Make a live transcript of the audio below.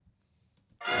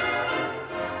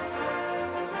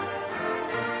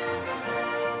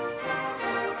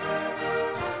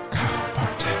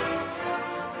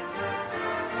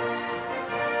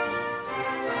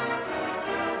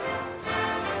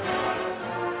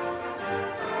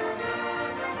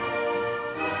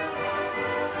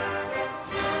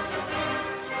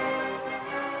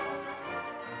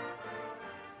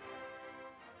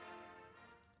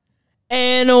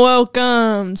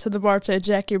Welcome to the Bartow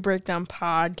Jackie Breakdown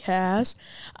Podcast.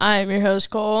 I am your host,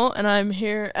 Cole, and I'm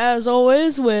here, as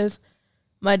always, with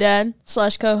my dad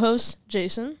 / co-host,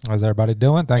 Jason. How's everybody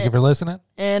doing? Thank you for listening.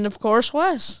 And, of course,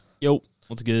 Wes. Yo,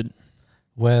 what's good?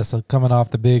 Wes, coming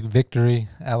off the big victory,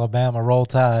 Alabama, roll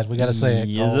tide. We got to say it.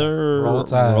 Yes, sir. Roll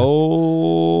tide.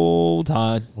 Roll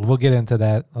tide. We'll get into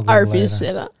that a little I refuse to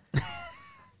later.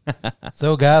 say that.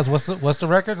 So, guys, what's the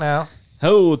record now?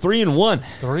 Oh, 3-1.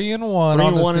 3-1.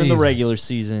 3-1 in the regular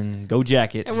season. Go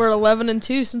Jackets. And we're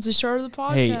 11-2 since we started the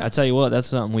podcast. Hey, I tell you what, that's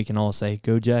something we can all say.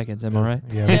 Go Jackets. Am I right?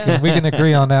 Yeah, we can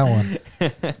agree on that one.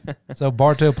 So,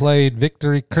 Bartow played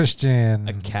Victory Christian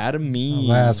Academy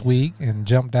last week and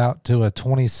jumped out to a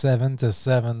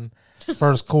 27-7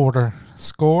 first quarter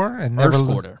score. And First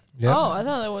quarter. Yep. Oh, I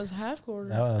thought that was half quarter.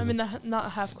 That was I mean,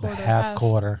 not half The quarter. half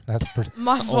quarter. That's pretty.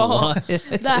 My fault.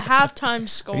 The halftime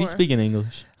score. Are you speaking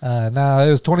English? No, it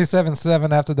was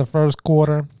 27-7 after the first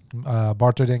quarter.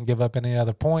 Bartow didn't give up any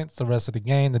other points the rest of the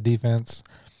game. The defense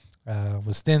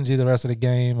was stingy the rest of the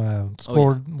game.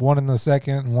 Scored one in the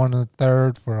second and one in the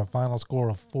third for a final score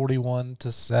of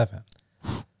 41-7.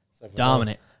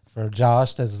 Dominant. For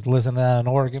Josh that's listening out in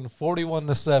Oregon,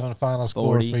 41-7 final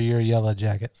score for your Yellow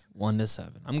Jackets. 1-7.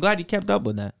 I'm glad you kept up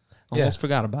with that. Almost Yeah.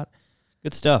 forgot about it.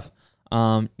 Good stuff.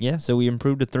 So we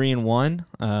improved to 3-1.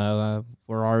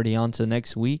 We're already on to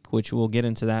next week, which we'll get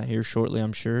into that here shortly,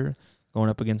 I'm sure. Going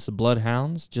up against the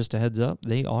Bloodhounds. Just a heads up,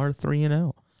 they are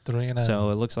 3-0. 3-0.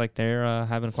 So it looks like they're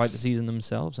having quite the season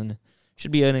themselves, and it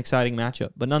should be an exciting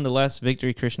matchup. But nonetheless,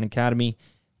 Victory Christian Academy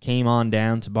came on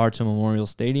down to Bartow Memorial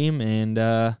Stadium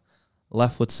and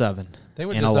left with 7. They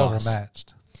were and just a loss.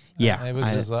 overmatched. Yeah. It was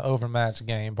just an overmatched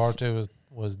game. Bartow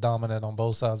was dominant on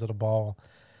both sides of the ball.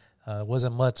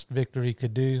 Wasn't much Victory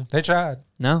could do. They tried.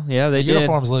 No, yeah, they The did.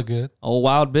 uniforms look good. Old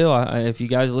Wild Bill, if you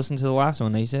guys listened to the last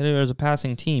one, they said it was a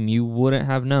passing team. You wouldn't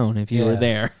have known if you were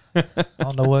there. I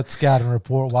don't know what scouting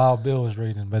report Wild Bill was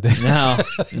reading, but they,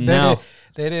 No.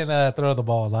 they didn't throw the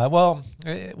ball a lot. Well,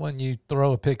 when you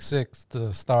throw a pick six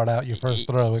to start out your first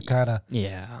throw, it kind of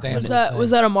Yeah. Damn. Was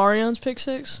that Omarion's pick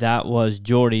six? That was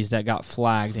Jordy's that got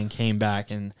flagged and came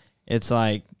back, and it's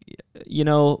like,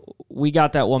 we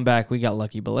got that one back. We got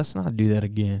lucky, but let's not do that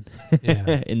again.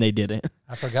 Yeah. And they didn't.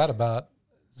 I forgot about.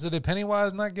 So did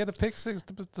Pennywise not get a pick six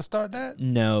to start that?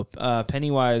 No,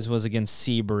 Pennywise was against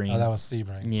Sebring. Oh, that was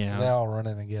Sebring. Yeah. So they're all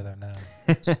running together now.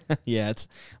 Yeah, That's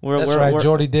right.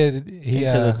 Jordy did. He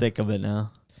into the thick of it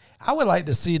now. I would like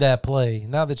to see that play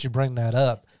now that you bring that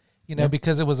up.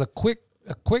 Because it was a quick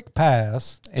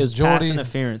pass. And It was Jordy, pass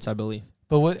interference, I believe.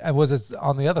 But was it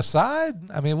on the other side?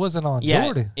 I mean, it wasn't on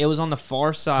Jordy. It was on the far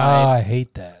Oh, side. I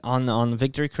hate that. On the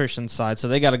Victory Christian side, so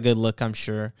they got a good look, I'm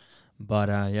sure. But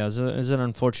it was an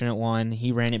unfortunate one.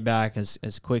 He ran it back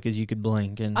as quick as you could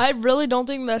blink, and I really don't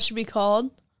think that should be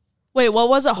called. Wait, what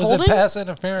was it? Was Holding? it pass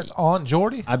interference on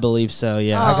Jordy? I believe so.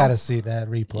 Yeah, I got to see that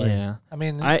replay. Yeah. I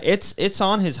mean, it's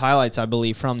on his highlights, I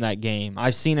believe, from that game.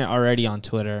 I've seen it already on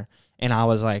Twitter, and I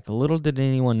was like, little did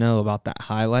anyone know about that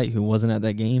highlight who wasn't at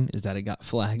that game is that it got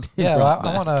flagged. yeah,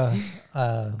 I want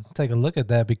to take a look at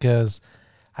that because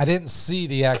I didn't see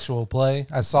the actual play.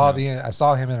 I saw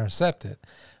him intercept it,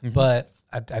 but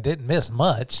I didn't miss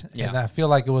much. Yeah. And I feel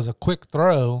like it was a quick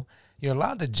throw. You're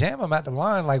allowed to jam him at the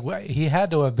line. Like he had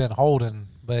to have been holding,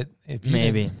 but if you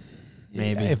maybe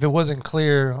if it wasn't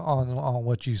clear on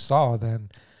what you saw, then.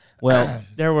 Well,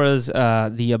 there was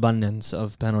the abundance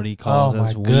of penalty calls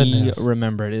as we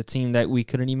remembered. It seemed that we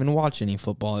couldn't even watch any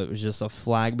football. It was just a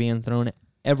flag being thrown at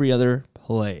every other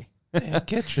play. It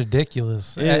gets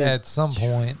ridiculous at some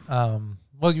point.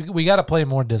 We got to play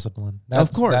more discipline.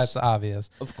 Of course. That's obvious.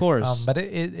 Of course. But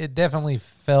it definitely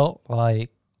felt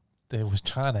like they was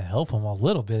trying to help them a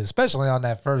little bit, especially on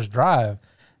that first drive.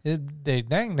 They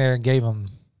dang near gave them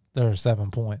their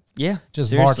 7 points. Yeah, Just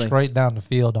seriously. marched straight down the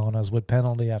field on us with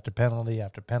penalty after penalty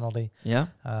after penalty. Yeah.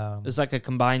 It was like a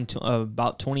combined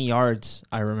about 20 yards,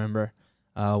 I remember.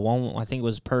 One, I think it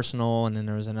was personal, and then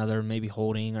there was another maybe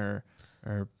holding or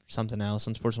something else,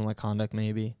 unsportsmanlike conduct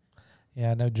maybe.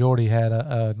 Yeah, I know Jordy had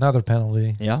another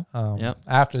penalty. Yeah.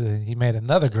 After he made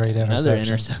another great interception. Another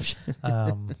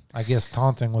interception. I guess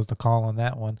taunting was the call on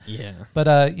that one. Yeah.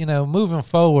 But moving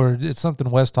forward, it's something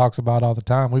Wes talks about all the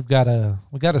time. We got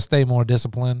to stay more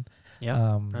disciplined.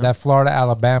 Yeah. That Florida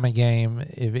Alabama game,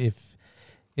 if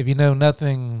you know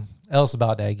nothing else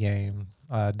about that game,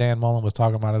 Dan Mullen was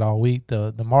talking about it all week.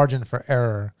 The margin for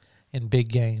error in big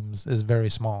games is very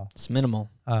small. It's minimal.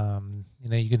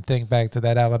 You can think back to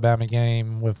that Alabama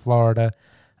game with Florida.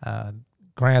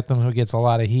 Grantham, who gets a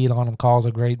lot of heat on him, calls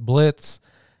a great blitz.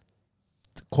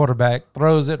 The quarterback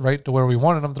throws it right to where we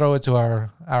wanted him to throw it to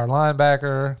our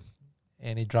linebacker,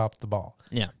 and he dropped the ball.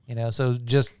 Yeah. So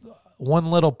just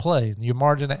one little play, your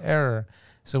margin of error.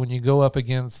 So when you go up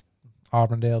against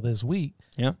Auburndale this week,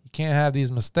 Yeah. you can't have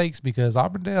these mistakes because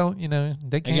Auburndale, they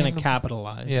They're came going to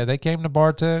capitalize. Yeah, they came to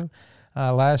Bartow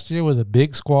last year with a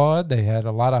big squad. They had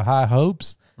a lot of high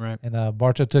hopes, Right. and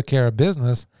Bartow took care of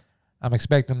business. I'm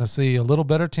expecting to see a little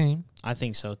better team I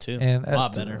think so, too. and a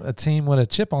lot better. a team with a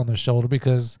chip on their shoulder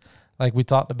because, like we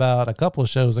talked about a couple of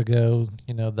shows ago,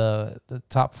 the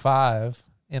top 5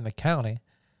 in the county,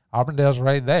 Auburndale's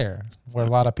right there where a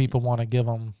lot of people want to give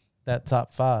them that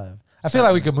top 5. I feel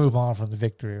like we could move on from the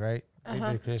victory, right?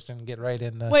 Victory Christian, get right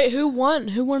in the. Wait, who won?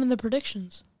 Who won in the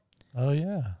predictions? Oh,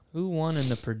 yeah. Who won in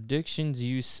the predictions,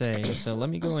 you say? So let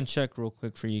me go and check real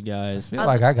quick for you guys. I feel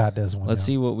like I got this one. Let's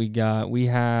see what we got. We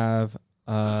have,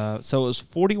 so it was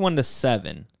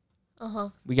 41-7.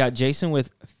 We got Jason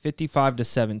with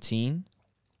 55-17.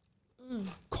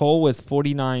 Cole with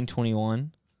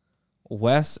 49-21.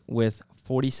 Wes with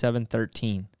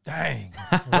 47-13. Dang.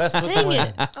 Wes with the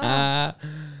win.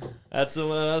 That's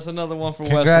another one for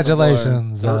Wes.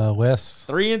 Congratulations, Wes.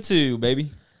 3-2, baby.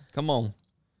 Come on.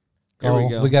 Here Oh, we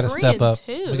go. We got to step up.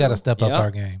 3-2. We got to step up Yep.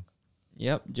 our game.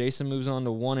 Yep. Jason moves on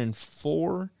to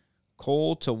 1-4.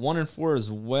 Cole to 1-4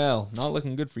 as well. Not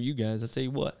looking good for you guys. I'll tell you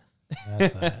what.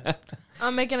 That's all right.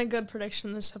 I'm making a good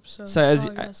prediction this episode. So That's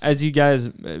all I gotta say. as you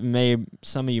guys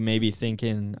some of you may be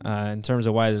thinking in terms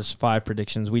of why there's 5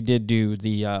 predictions, we did do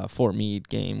the Fort Meade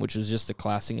game, which was just a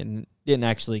classic and didn't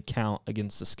actually count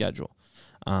against the schedule,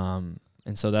 and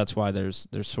so that's why there's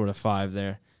sort of 5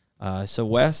 there. So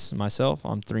Wes, myself,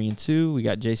 I'm 3-2. We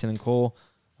got Jason and Cole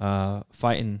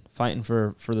fighting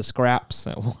for the scraps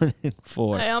at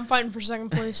 1-4. Hey, I'm fighting for second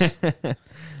place.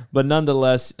 But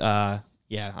nonetheless, yeah,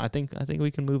 I think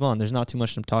we can move on. There's not too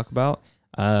much to talk about.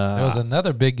 There was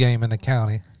another big game in the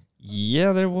county.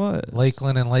 Yeah, there was.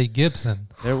 Lakeland and Lake Gibson.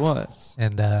 There was.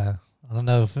 And I don't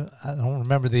know if I don't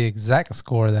remember the exact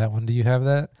score of that one. Do you have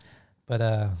that? But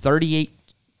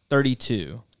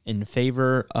 38-32 in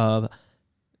favor of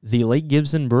the Lake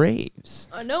Gibson Braves.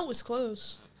 I know it was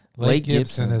close. Lake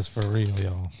Gibson. Gibson is for real,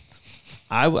 y'all.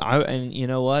 And you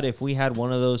know what? If we had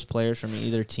one of those players from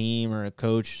either team or a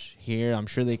coach here, I'm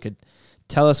sure they could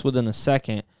tell us within a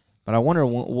second. But I wonder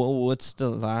what's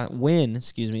when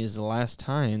is the last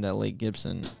time that Lake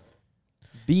Gibson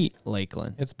beat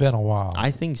Lakeland. It's been a while.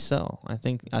 I think so. I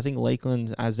think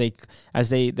Lakeland, as they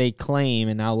claim,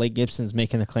 and now Lake Gibson's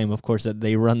making the claim, of course, that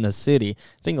they run the city. I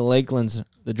think the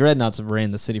Dreadnoughts have ran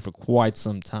the city for quite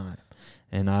some time.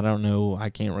 And I don't know, I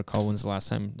can't recall when's the last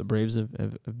time the Braves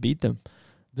have beat them.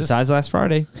 Besides last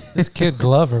Friday. This kid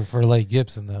Glover for Lake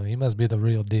Gibson, though, he must be the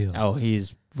real deal. Oh,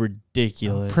 he's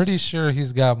ridiculous. I'm pretty sure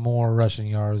he's got more rushing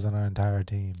yards than our entire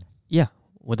team. Yeah,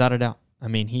 without a doubt. I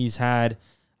mean, he's had,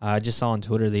 I just saw on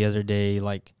Twitter the other day,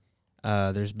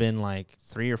 there's been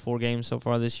 3 or 4 games so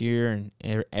far this year, and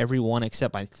every one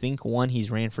except I think one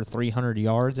he's ran for 300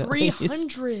 yards at least.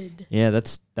 300. Yeah,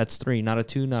 that's 3, not a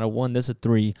 2, not a 1. That's a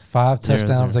 3. 5 Zero,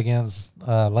 touchdowns zero. against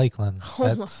Lakeland.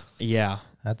 Oh Yeah,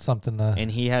 That's something and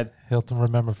he had Hilton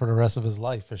remember for the rest of his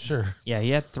life for sure.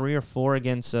 he had 3 or 4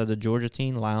 against the Georgia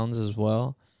team, Lowndes as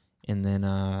well, and then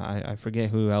I forget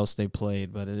who else they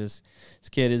played, but this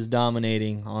kid is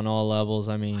dominating on all levels.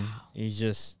 I mean, he's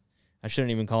just. I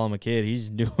shouldn't even call him a kid. He's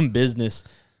doing business.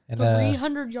 And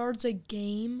 300 yards a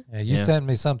game. you sent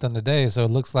me something today, so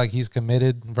it looks like he's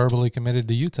verbally committed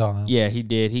to Utah. Huh? Yeah, he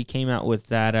did. He came out with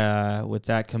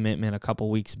that commitment a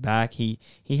couple weeks back. He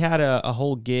had a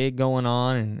whole gig going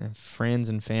on and friends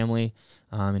and family,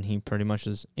 and he pretty much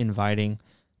was inviting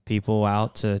people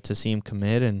out to see him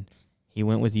commit, and he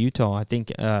went with Utah. I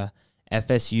think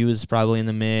FSU is probably in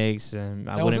the mix, and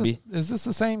Is this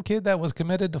the same kid that was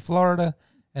committed to Florida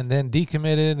and then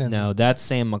decommitted? No, that's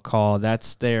Sam McCall.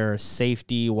 That's their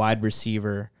safety wide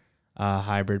receiver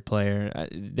hybrid player.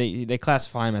 They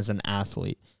classify him as an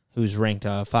athlete who's ranked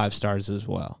 5 stars as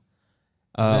well.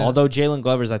 Although Jalen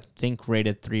Glover's, I think,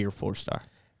 rated 3 or 4 star.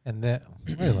 And then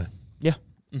really, Yeah.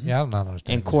 Mm-hmm. yeah, I don't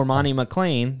understand. And Cormani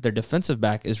McLean, their defensive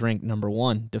back, is ranked number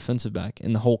 1 defensive back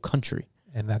in the whole country.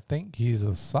 And I think he's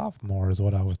a sophomore, is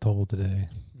what I was told today.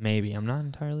 Maybe. I'm not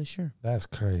entirely sure. That's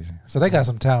crazy. So they got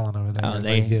some talent over there.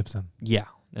 Lake Gibson. Yeah.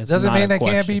 Doesn't mean they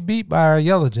can't be beat by our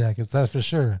Yellow Jackets. That's for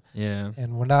sure. Yeah.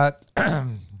 And we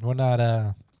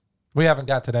haven't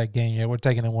got to that game yet. We're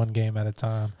taking it one game at a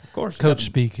time. Of course. Coach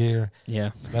speak here. Yeah.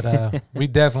 But we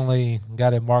definitely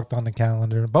got it marked on the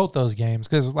calendar, both those games,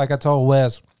 because like I told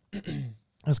Wes,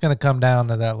 it's going to come down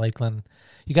to that Lakeland.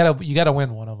 You got to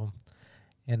win one of them.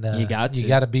 And you got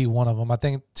to beat one of them. I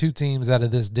think 2 teams out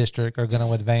of this district are going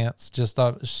to advance just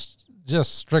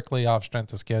strictly off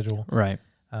strength of schedule. Right.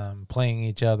 playing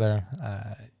each other.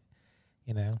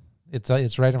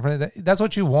 It's right in front of that. That's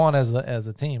what you want as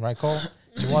a team, right, Cole?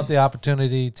 You want the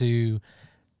opportunity to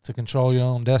control your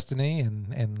own destiny,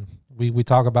 and we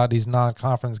talk about these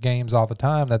non-conference games all the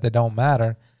time that they don't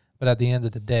matter, but at the end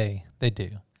of the day, they do.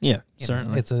 Yeah,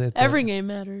 certainly. It's every game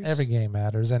matters. Every game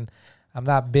matters, and I'm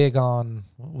not big on.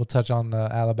 We'll touch on the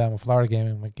Alabama-Florida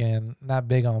game again. Not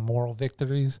big on moral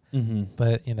victories,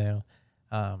 but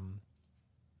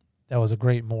that was a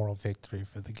great moral victory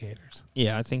for the Gators.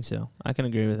 Yeah, I think so. I can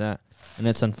agree with that. And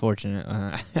it's unfortunate.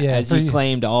 As you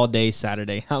claimed all day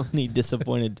Saturday, how many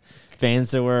disappointed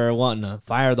fans there were wanting to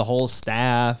fire the whole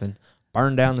staff and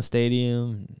burn down the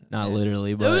stadium. Not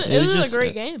literally, but it was just a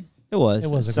great game. It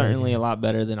was certainly a lot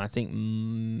better than I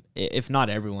think, if not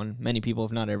everyone, many people,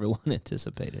 if not everyone,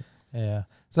 anticipated. Yeah.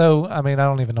 So, I mean, I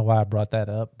don't even know why I brought that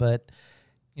up, but,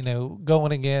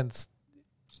 going against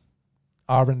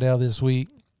Auburndale this week,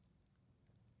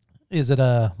 is it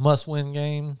a must-win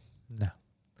game?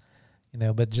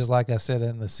 No. But just like I said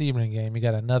in the Sebring game, you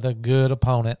got another good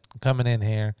opponent coming in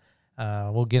here.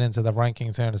 We'll get into the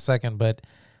rankings here in a second, but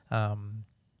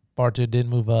Bartow did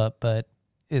move up, but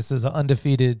this is an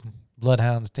undefeated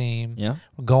Bloodhounds team. Yeah.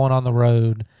 We're going on the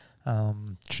road.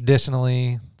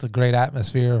 Traditionally, it's a great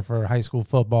atmosphere for high school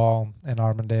football in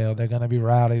Auburndale. They're going to be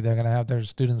rowdy. They're going to have their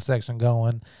student section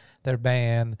going, their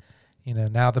band.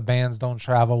 Now the bands don't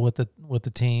travel with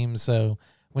the team, so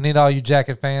we need all you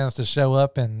Jacket fans to show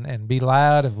up and be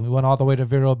loud. If we went all the way to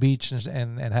Vero Beach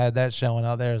and had that showing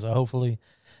out there, so hopefully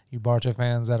you Bartow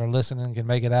fans that are listening can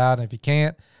make it out. And if you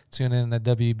can't, tune in to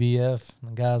WBF.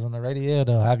 The guys on the radio,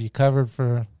 they'll have you covered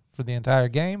for the entire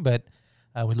game, but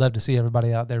we'd love to see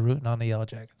everybody out there rooting on the Yellow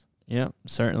Jackets. Yeah,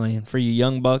 certainly. And for you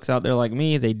young bucks out there like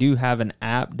me, they do have an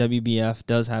app. WBF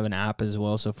does have an app as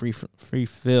well, so feel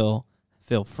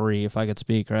free, if I could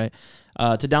speak, right,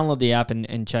 to download the app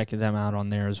and check them out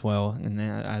on there as well. And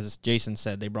as Jason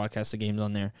said, they broadcast the games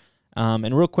on there.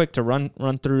 And real quick to run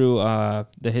through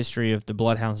the history of the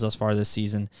Bloodhounds thus far this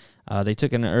season. They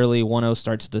took an early 1-0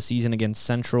 start to the season against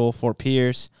Central Fort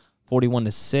Pierce,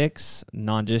 41-6,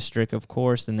 non-district, of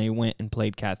course. Then they went and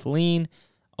played Kathleen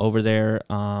over there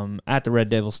at the Red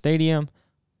Devil Stadium,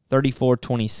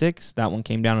 34-26. That one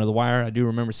came down to the wire. I do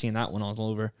remember seeing that one all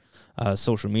over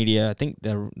social media. I think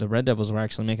the Red Devils were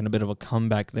actually making a bit of a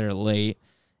comeback there late.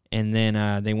 And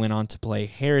then they went on to play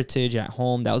Heritage at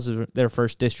home. That was their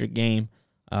first district game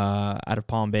out of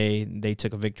Palm Bay. They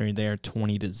took a victory there,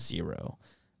 20-0.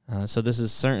 So this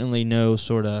is certainly no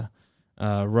sort of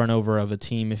run over of a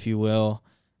team, if you will.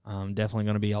 Definitely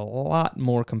going to be a lot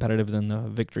more competitive than the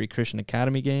Victory Christian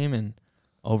Academy game. And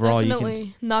overall,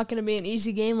 definitely not going to be an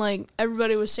easy game like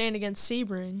everybody was saying against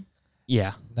Sebring.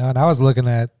 Yeah. No, and I was looking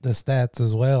at the stats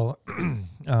as well,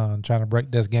 trying to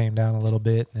break this game down a little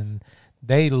bit, and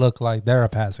they look like they're a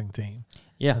passing team.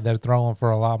 Yeah. They're throwing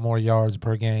for a lot more yards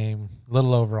per game, a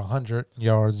little over 100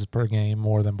 yards per game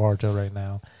more than Bartow right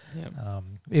now. Yeah.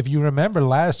 If you remember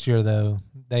last year, though,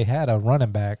 they had a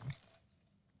running back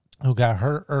who got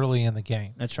hurt early in the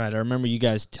game. That's right. I remember you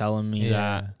guys telling me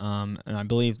that. And I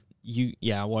believe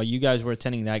while you guys were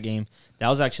attending that game, that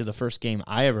was actually the first game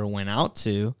I ever went out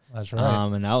to. That's right.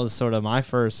 And that was sort of my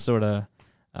first sort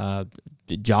of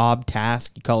job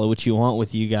task, you call it what you want,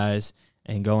 with you guys,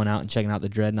 and going out and checking out the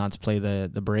Dreadnoughts play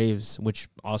the Braves, which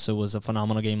also was a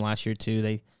phenomenal game last year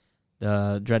too.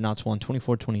 The Dreadnoughts won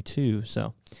 24-22.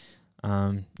 So,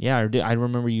 I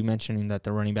remember you mentioning that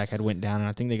the running back had went down, and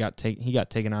I think he got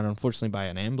taken out, unfortunately, by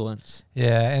an ambulance.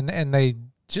 Yeah, and they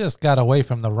just got away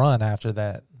from the run after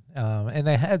that. And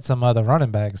they had some other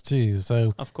running backs too.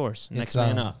 So of course, next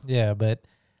man up. Yeah, but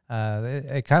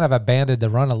it kind of abandoned the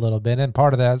run a little bit, and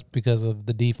part of that's because of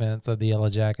the defense of the Yellow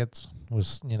Jackets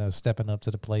was stepping up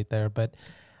to the plate there. But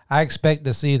I expect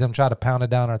to see them try to pound it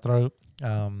down our throat.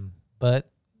 But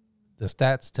the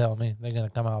stats tell me they're going to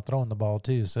come out throwing the ball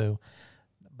too. So,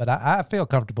 but I feel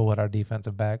comfortable with our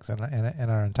defensive backs and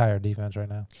our entire defense right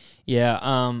now. Yeah,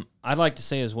 I'd like to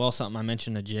say as well something I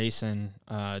mentioned to Jason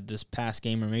this past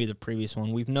game, or maybe the previous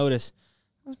one. We've noticed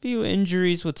a few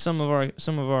injuries with some of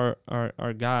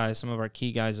our guys, some of our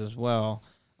key guys as well.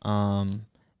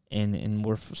 And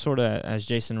we're sort of, as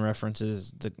Jason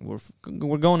references, we're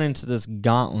going into this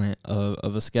gauntlet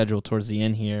of a schedule towards the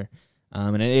end here.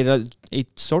 And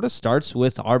it sort of starts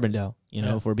with Auburndale,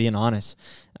 if we're being honest.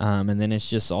 And then it's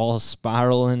just all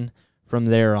spiraling from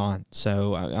there on.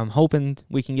 So I'm hoping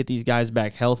we can get these guys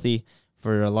back healthy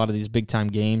for a lot of these big-time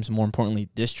games, more importantly,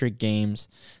 district games,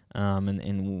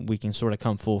 and we can sort of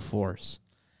come full force.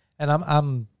 And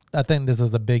I think this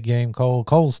is a big game, Cole.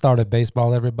 Cole started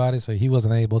baseball, everybody, so he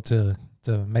wasn't able to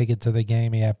make it to the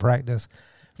game. He had practice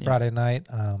Friday night.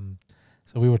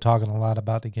 So we were talking a lot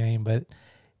about the game, but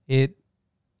it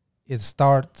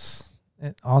starts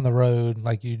on the road,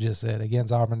 like you just said,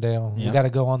 against Auburndale. Yeah. We got to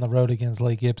go on the road against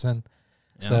Lake Gibson.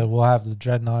 Yeah. So we'll have the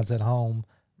Dreadnoughts at home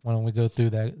when we go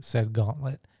through that said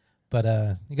gauntlet. But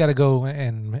you got to go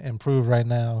and prove right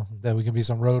now that we can be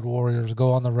some road warriors,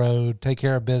 go on the road, take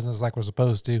care of business like we're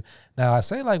supposed to. Now, I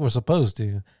say like we're supposed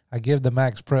to. I give the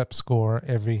max prep score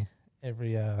every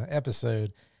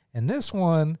episode. And this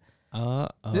one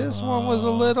was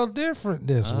a little different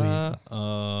this week.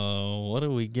 What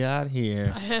do we got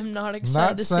here? I am not excited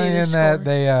Not to see this saying score.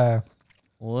 that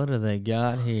What do they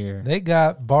got here? they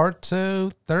got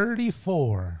Bartow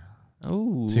 34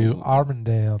 Oh, to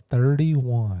Auburndale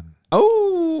 31.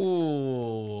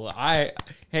 oh! I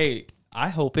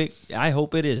hope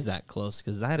it is that close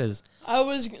because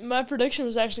My prediction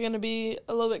was actually going to be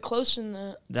a little bit closer than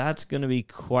that. that's going to be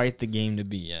quite the game to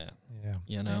be at. Yeah.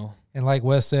 You know, And like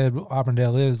Wes said,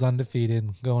 Auburndale is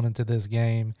undefeated going into this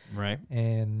game. right?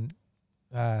 And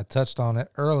I touched on it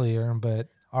earlier, but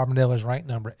Auburndale is ranked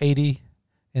number 80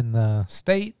 in the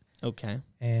state, Okay.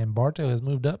 and Bartow has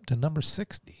moved up to number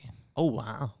 60. Oh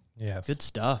wow, Yes. good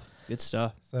stuff. Good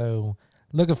stuff. So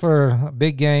looking for a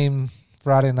big game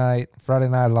Friday night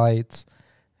lights,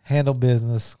 handle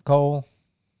business. Cole,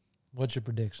 what's your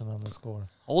prediction on the score?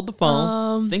 Hold the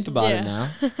phone. Think about it yeah. now.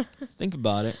 Think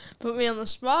about it. Put me on the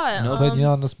spot. No, Putting you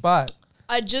on the spot.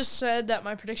 I just said that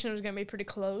my prediction was going to be pretty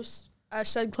close. I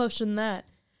said closer than that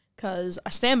because I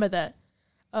stand by that.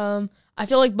 I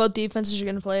feel like both defenses are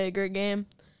going to play a great game.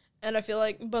 And I feel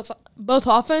like both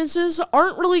offenses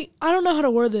aren't really – I don't know how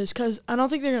to word this because I don't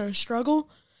think they're going to struggle.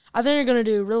 I think they're going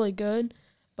to do really good.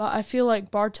 But I feel like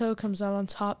Bartow comes out on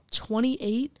top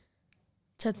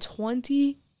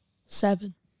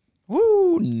 28-27.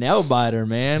 Woo, nail biter,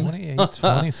 man.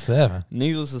 28-27.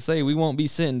 Needless to say, we won't be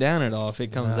sitting down at all if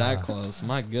it comes that close.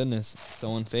 My goodness.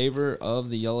 So in favor of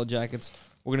the Yellow Jackets,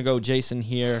 we're going to go Jason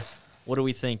here. What are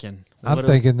we thinking? I'm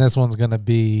thinking this one's going to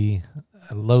be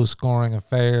a low-scoring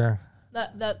affair.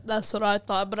 That's what I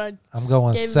thought, but I'm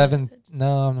going Gave 7.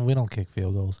 No, we don't kick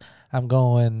field goals. I'm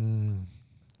going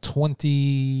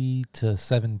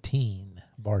 20-17,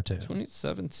 Bartow.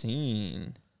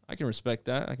 2017. I can respect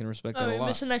that. I can respect that a we lot.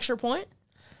 miss an extra point?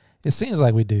 It seems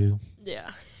like we do. Yeah.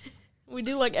 We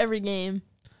do like every game.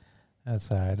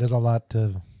 That's all right. There's a lot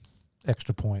of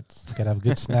extra points. You got to have a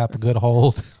good snap, a good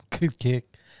hold, good kick.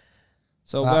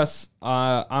 So, Wes,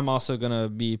 I'm also going to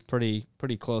be pretty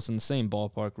close in the same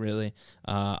ballpark, really.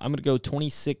 I'm going to go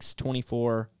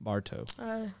 26-24 Bartow.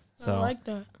 I So like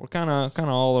that. we're kind of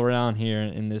all around here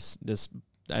in this.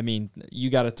 I mean, you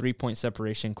got a 3-point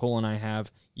separation. Cole and I have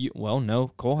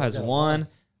Cole has one.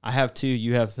 I have 2.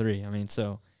 You have 3. I mean,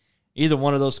 so either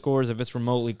one of those scores, if it's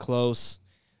remotely close,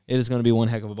 it is going to be one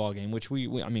heck of a ball game. Which we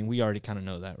already kind of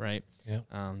know that, right? Yeah.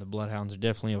 The Bloodhounds are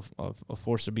definitely a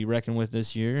force to be reckoned with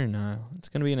this year, and it's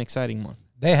going to be an exciting one.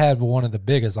 They had one of the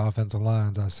biggest offensive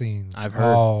lines I've seen I've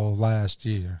heard. all last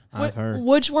year. I've heard.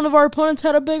 Which one of our opponents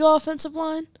had a big offensive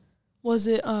line? Was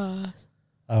it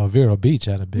Vero Beach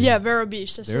had a big. Yeah, Vero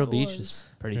Beach. That's Vero what it Beach was. is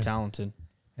pretty Yeah. talented.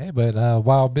 Hey, but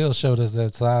Wild Bill showed us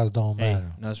that size don't Hey,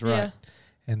 matter. that's right. Yeah.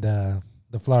 And the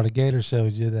Florida Gators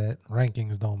showed you that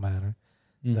rankings don't matter.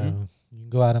 Mhm. So you can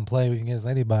go out and play against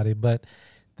anybody. But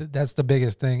that's the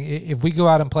biggest thing. If we go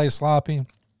out and play sloppy,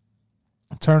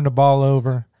 turn the ball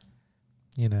over,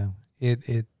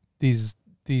 these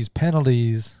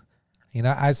penalties,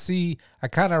 I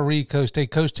kind of read Coach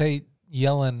Tate. Coach Tate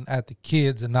yelling at the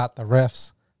kids and not the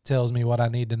refs tells me what I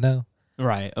need to know.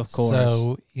 Right, of course.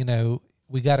 So,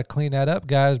 we got to clean that up,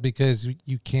 guys, because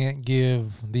you can't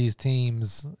give these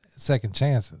teams second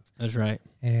chances. That's right.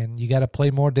 And you got to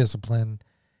play more discipline.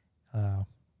 Have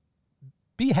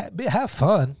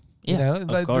fun. Yeah,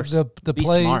 of course. The Be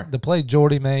play smart. the play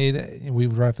Jordy made, we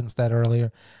referenced that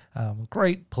earlier.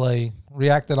 Great play.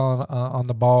 Reacted on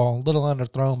the ball, a little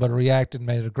underthrown, but reacted,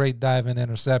 made a great dive-in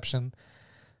interception.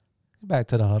 Back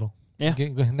to the huddle. Yeah.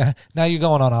 Now you're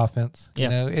going on offense.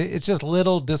 Yeah. It's just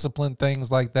little discipline things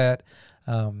like that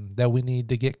that we need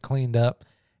to get cleaned up.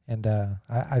 And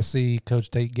I see Coach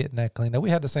Tate getting that cleaned up. We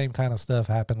had the same kind of stuff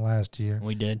happen last year.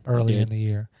 We did. Early in the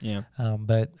year. Yeah.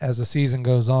 But as the season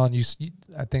goes on,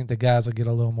 I think the guys will get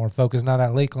a little more focused. Now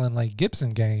that Lakeland Lake Gibson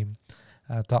game,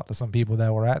 I talked to some people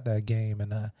that were at that game,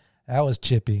 and that was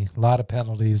chippy. A lot of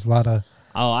penalties, a lot of.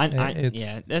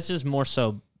 That's just more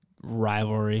so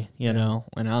rivalry, you know,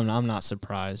 and I'm not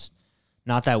surprised.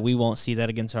 Not that we won't see that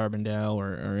against Auburndale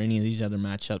or any of these other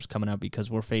matchups coming up, because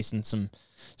we're facing some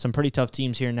pretty tough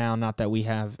teams here now. Not that we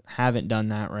haven't done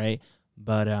that, right?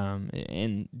 But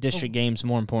in district games,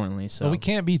 more importantly. So we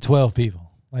can't beat 12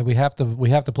 people. Like we have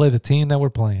to play the team that we're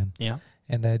playing. Yeah.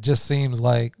 And it just seems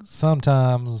like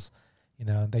sometimes,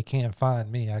 they can't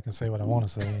find me. I can say what I want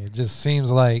to say. It just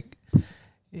seems like,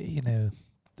 I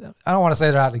don't want to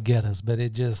say they're out to get us, but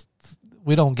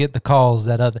we don't get the calls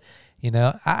that other,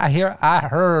 I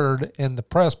heard in the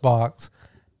press box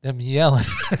them yelling.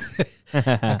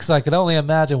 Because I could only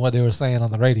imagine what they were saying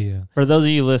on the radio. For those of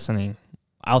you listening,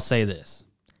 I'll say this.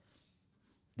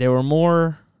 There were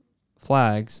more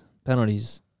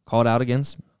penalties called out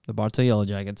against the Bartow Yellow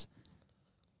Jackets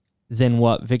than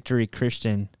what Victory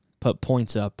Christian put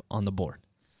points up on the board.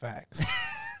 Facts.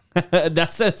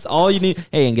 That's all you need.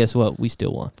 Hey, and guess what? We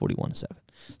still won 41-7.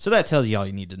 So that tells you all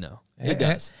you need to know. It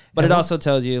does. But it also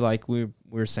tells you, like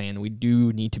we're saying, we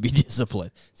do need to be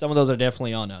disciplined. Some of those are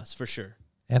definitely on us, for sure.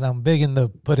 And I'm big into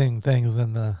putting things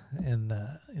in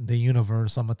the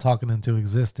universe. I'm talking into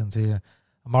existence here.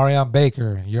 Marion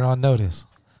Baker, you're on notice.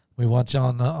 We want you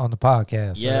on the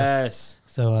podcast. Yes.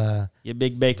 So you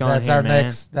big bake on that's here, our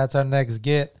man. That's our next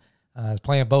get. He's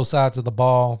playing both sides of the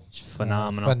ball.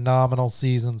 Phenomenal. Phenomenal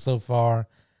season so far.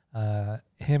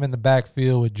 Him in the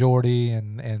backfield with Jordy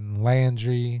and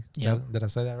Landry. Yep. Did I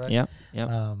say that right? Yep.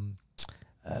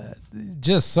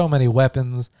 Just so many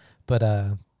weapons, but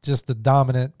just the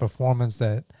dominant performance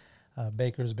that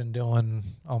Baker's been doing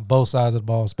on both sides of the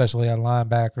ball, especially at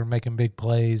linebacker, making big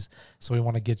plays. So we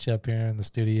want to get you up here in the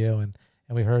studio, and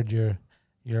we heard your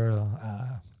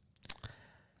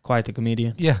Quite the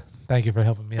comedian. Yeah, thank you for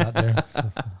helping me out there. I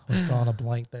was drawing a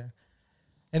blank there.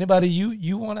 Anybody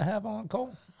you want to have on,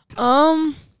 Cole?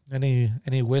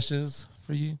 Any wishes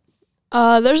for you?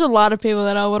 There's a lot of people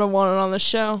that I would have wanted on the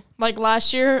show. Like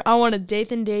last year, I wanted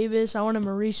Dathan Davis. I wanted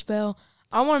Maurice Bell.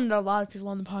 I wanted a lot of people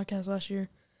on the podcast last year.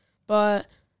 But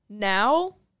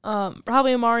now,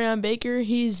 probably Marion Baker.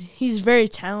 He's very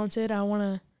talented. I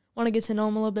want to get to know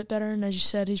him a little bit better. And as you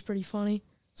said, he's pretty funny.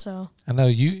 So I know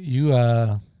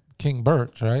you King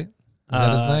Birch, right? Is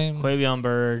that his name? Quavion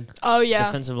Bird. Oh yeah,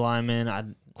 defensive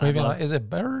lineman. Is it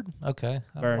Bird? Okay.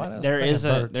 Bird. There is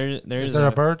a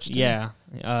Birch too? Yeah,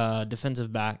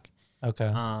 defensive back. Okay.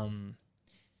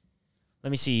 Let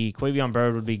me see. Quavion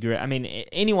Bird would be great. I mean,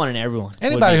 anyone and everyone.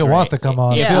 Anybody who wants to come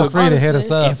on, feel free to hit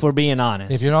us up. If we're being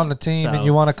honest. If you're on the team and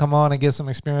you want to come on and get some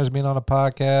experience being on a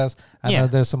podcast, I know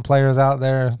there's some players out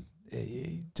there.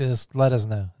 Just let us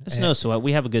know. It's no sweat.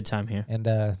 We have a good time here. And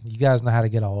you guys know how to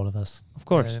get a hold of us. Of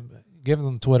course. Give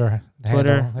them Twitter,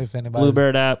 handle, if anybody.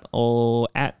 Bluebird app,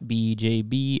 at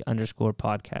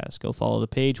BJB_podcast. Go follow the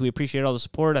page. We appreciate all the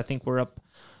support. I think we're up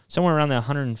somewhere around the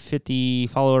 150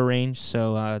 follower range,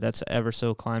 so that's ever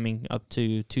so climbing up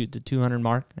to the 200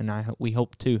 mark, and we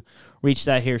hope to reach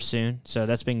that here soon. So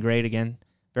that's been great. Again,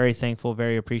 very thankful,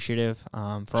 very appreciative.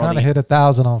 For trying to hit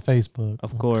 1,000 on Facebook.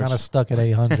 Of course, kind of stuck at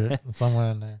 800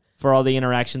 somewhere in there. For all the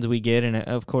interactions we get, and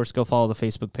of course, go follow the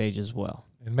Facebook page as well.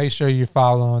 And make sure you're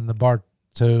following the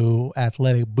Bartow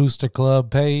Athletic Booster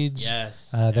Club page. Yes,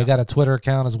 they got a Twitter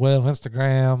account as well,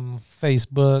 Instagram,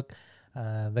 Facebook.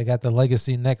 They got the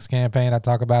Legacy Next campaign. I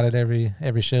talk about it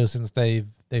every show since they've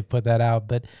put that out.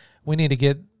 But we need to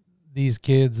get these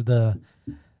kids the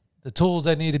tools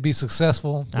they need to be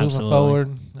successful moving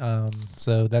forward.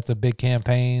 So that's a big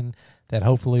campaign that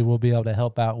hopefully we'll be able to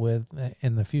help out with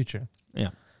in the future. Yeah,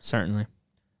 certainly.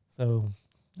 So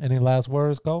any last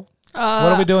words, Cole? What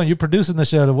are we doing? You're producing the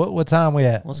show. What time we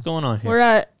at? What's going on here? We're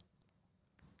at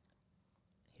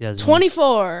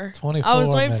 24. I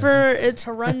was waiting for it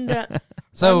to run down.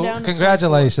 So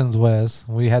congratulations, Wes.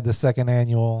 We had the second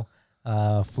annual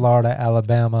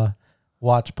Florida-Alabama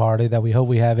watch party that we hope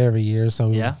we have every year,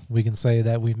 so we can say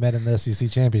that we've met in the SEC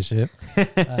championship.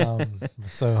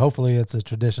 So hopefully it's a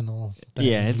traditional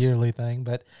yearly thing.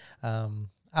 But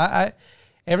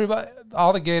everybody,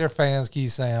 all the Gator fans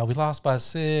keep saying, we lost by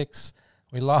 6,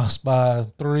 we lost by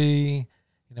 3.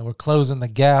 We're closing the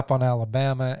gap on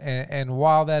Alabama. And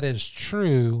while that is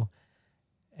true,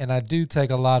 and I do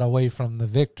take a lot away from the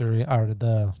victory or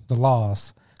the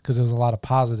loss, because there was a lot of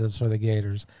positives for the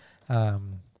Gators,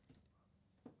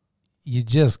 you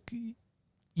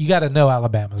got to know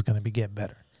Alabama's going to be getting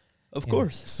better. Of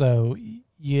course. So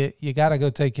you got to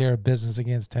go take care of business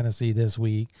against Tennessee this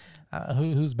week.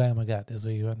 Who's Bama got this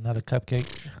week? Another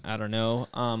cupcake? I don't know.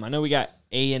 I know we got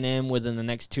A&M within the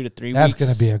next 2 to 3 weeks. That's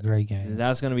going to be a great game.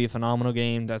 That's going to be a phenomenal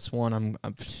game. That's one I'm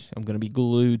going to be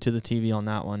glued to the TV on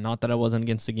that one. Not that I wasn't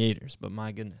against the Gators, but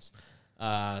my goodness.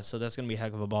 So that's going to be a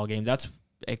heck of a ball game.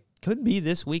 It could be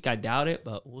this week. I doubt it,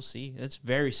 but we'll see. It's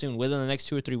very soon, within the next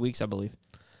 2 or 3 weeks, I believe.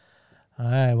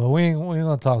 All right. Well, we ain't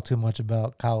going to talk too much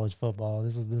about college football.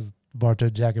 This is Bartow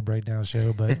Jacket Breakdown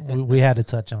show, but we had to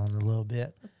touch on it a little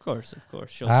bit. Of course. All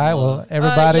right. Well,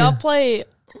 everybody. Y'all play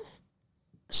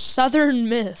Southern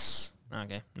Miss.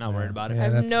 Okay, not worried about it. Yeah, I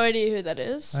have that's- no idea who that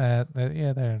is. Yeah, they're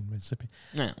in Mississippi.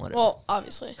 Nah, whatever. Well,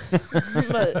 obviously.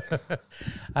 But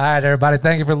All right, everybody.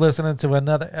 Thank you for listening to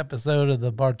another episode of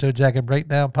the Bartow Jacket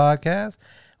Breakdown podcast.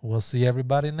 We'll see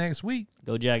everybody next week.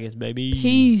 Go Jackets, baby.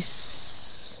 peace.